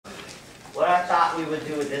what I thought we would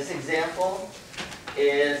do with this example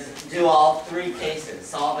is do all three cases.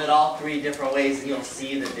 Solve it all three different ways, and you'll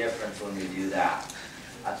see the difference when we do that.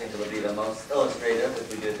 I think it'll be the most illustrative if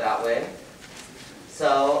we do it that way.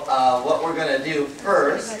 So what we're going to do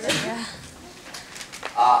first,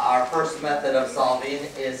 our first method of solving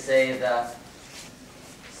is, say, the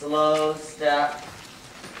slow step,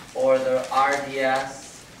 or the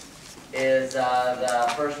RDS is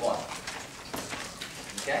the first one.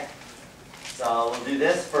 Okay? So we'll do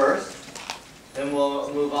this first, then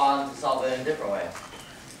we'll move on to solve it in a different way.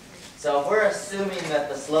 So if we're assuming that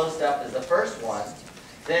the slow step is the first one,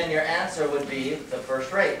 then your answer would be the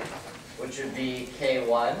first rate, which would be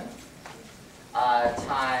K1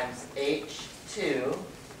 times H2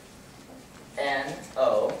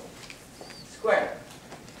 NO squared.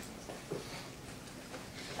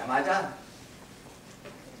 Am I done?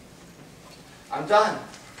 I'm done.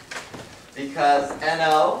 Because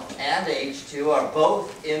NO and H2 are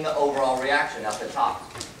both in the overall reaction at the top.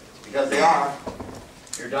 Because they are,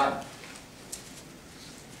 you're done.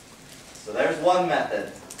 So there's one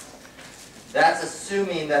method. That's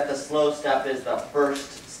assuming that the slow step is the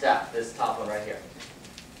first step, this top one right here.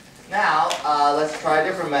 Now, let's try a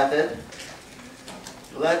different method.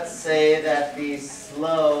 Let's say that the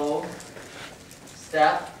slow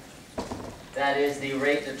step, that is the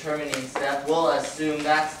rate determining step, we'll assume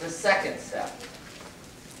that's the second step.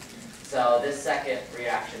 So this second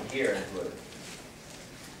reaction here included.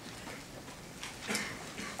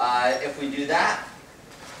 If we do that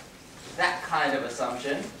kind of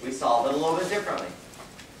assumption, we solve it a little bit differently.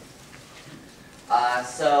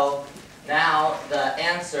 So now the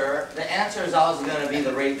answer is always going to be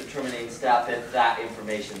the rate determining step if that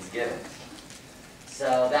information is given.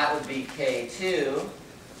 So that would be K2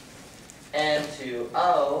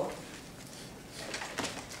 N2O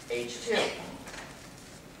H2.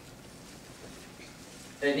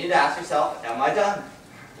 Then you'd ask yourself, am I done?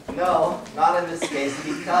 No, not in this case,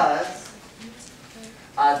 because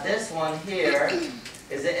this one here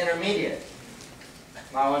is an intermediate.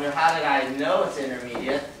 I wonder, how did I know it's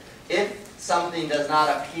intermediate? If something does not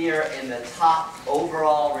appear in the top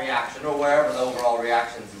overall reaction, or wherever the overall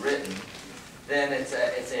reaction is written, then it's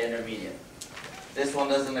an intermediate. This one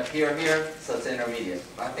doesn't appear here, so it's intermediate.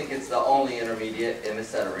 I think it's the only intermediate in this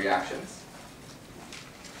set of reactions.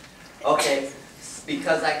 Okay,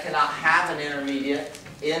 because I cannot have an intermediate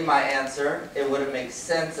in my answer, it wouldn't make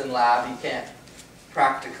sense in lab. You can't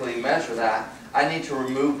practically measure that. I need to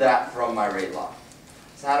remove that from my rate law.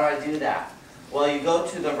 So how do I do that? Well, you go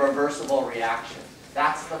to the reversible reaction.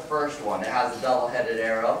 That's the first one. It has a double-headed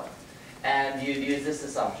arrow. And you'd use this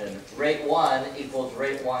assumption. Rate 1 equals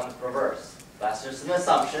rate 1 reverse. That's just an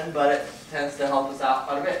assumption, but it tends to help us out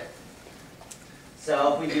quite a bit.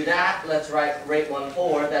 So if we do that, let's write rate 1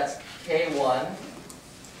 forward. That's K1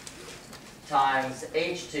 times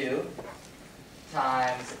H2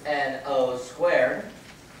 times NO squared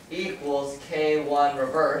equals K1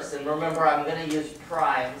 reverse. And remember, I'm going to use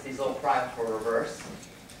primes, these little primes for reverse.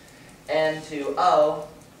 N2O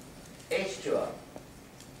H2O.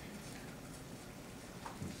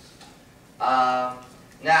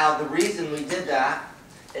 Now, the reason we did that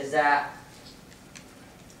is that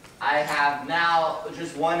I have now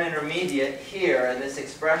just one intermediate here in this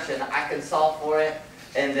expression. I can solve for it,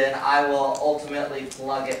 and then I will ultimately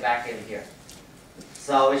plug it back in here.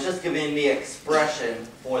 So it's just giving me expression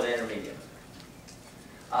for the intermediate.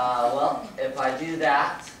 Well, if I do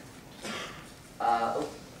that, I'll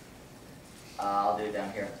do it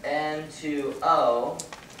down here. N2O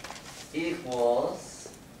equals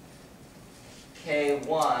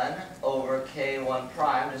K1 over K1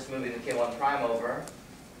 prime, just moving the K1 prime over,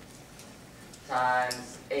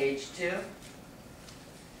 times H2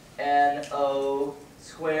 NO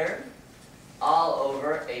squared all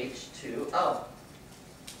over H2O.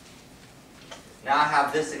 Now I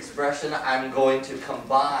have this expression. I'm going to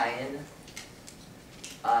combine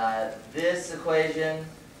this equation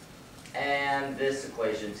and this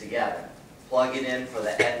equation together. Plug it in for the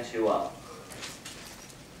N2O.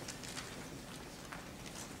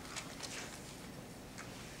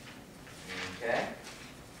 Okay.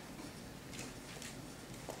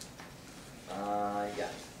 Yeah.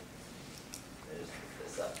 Just put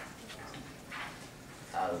this up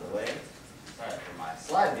out of the way. Sorry for my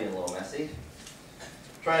slide being a little messy.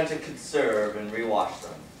 Trying to conserve and rewash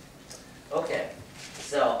them. Okay.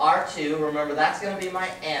 So R2, remember that's going to be my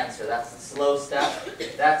answer. That's the slow step.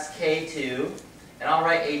 That's K2. And I'll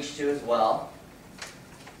write H2 as well.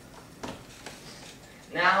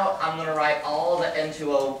 Now I'm going to write all the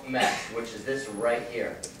N2O mesh, which is this right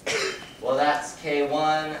here. Well, that's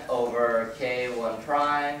K1 over K1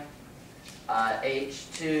 prime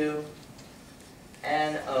H2NO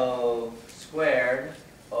squared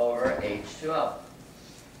over H2O.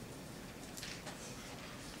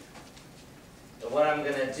 So what I'm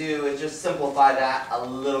going to do is just simplify that a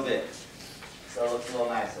little bit so it looks a little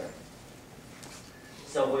nicer.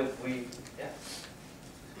 So if we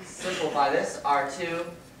simplify this, R2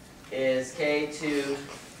 is K2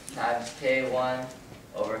 times K1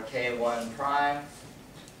 over K1 prime,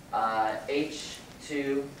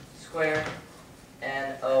 H2 squared,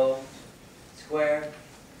 NO squared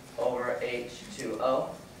over H2O.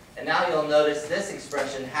 And now you'll notice this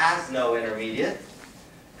expression has no intermediate.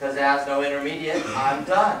 Because it has no intermediate, I'm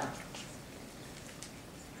done.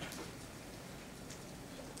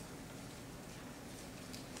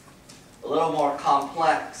 A little more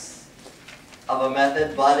complex of a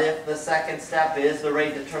method, but if the second step is the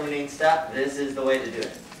rate determining step, this is the way to do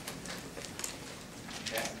it.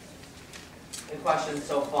 Okay. Any questions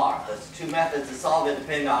so far? There's two methods to solve it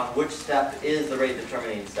depending on which step is the rate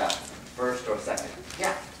determining step, first or second.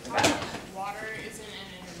 Yeah? Water isn't an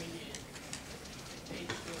intermediate.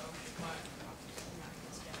 H2O, but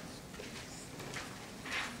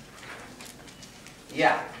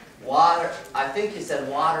Yeah. Water, I think you said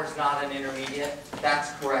water's not an intermediate.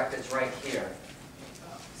 That's correct, it's right here.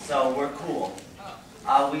 So we're cool.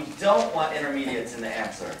 We don't want intermediates in the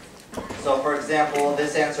answer. So for example,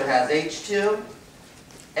 this answer has H2,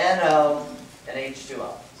 NO, and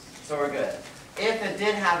H2O. So we're good. If it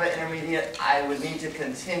did have an intermediate, I would need to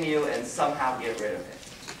continue and somehow get rid of it.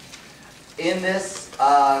 In this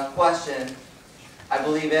question, I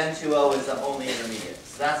believe N2O is the only intermediate.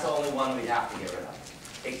 So that's the only one we have to get rid of.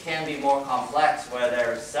 It can be more complex where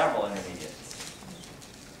there are several intermediates.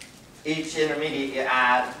 Each intermediate you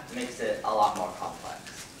add makes it a lot more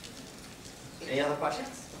complex. Any other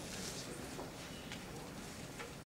questions?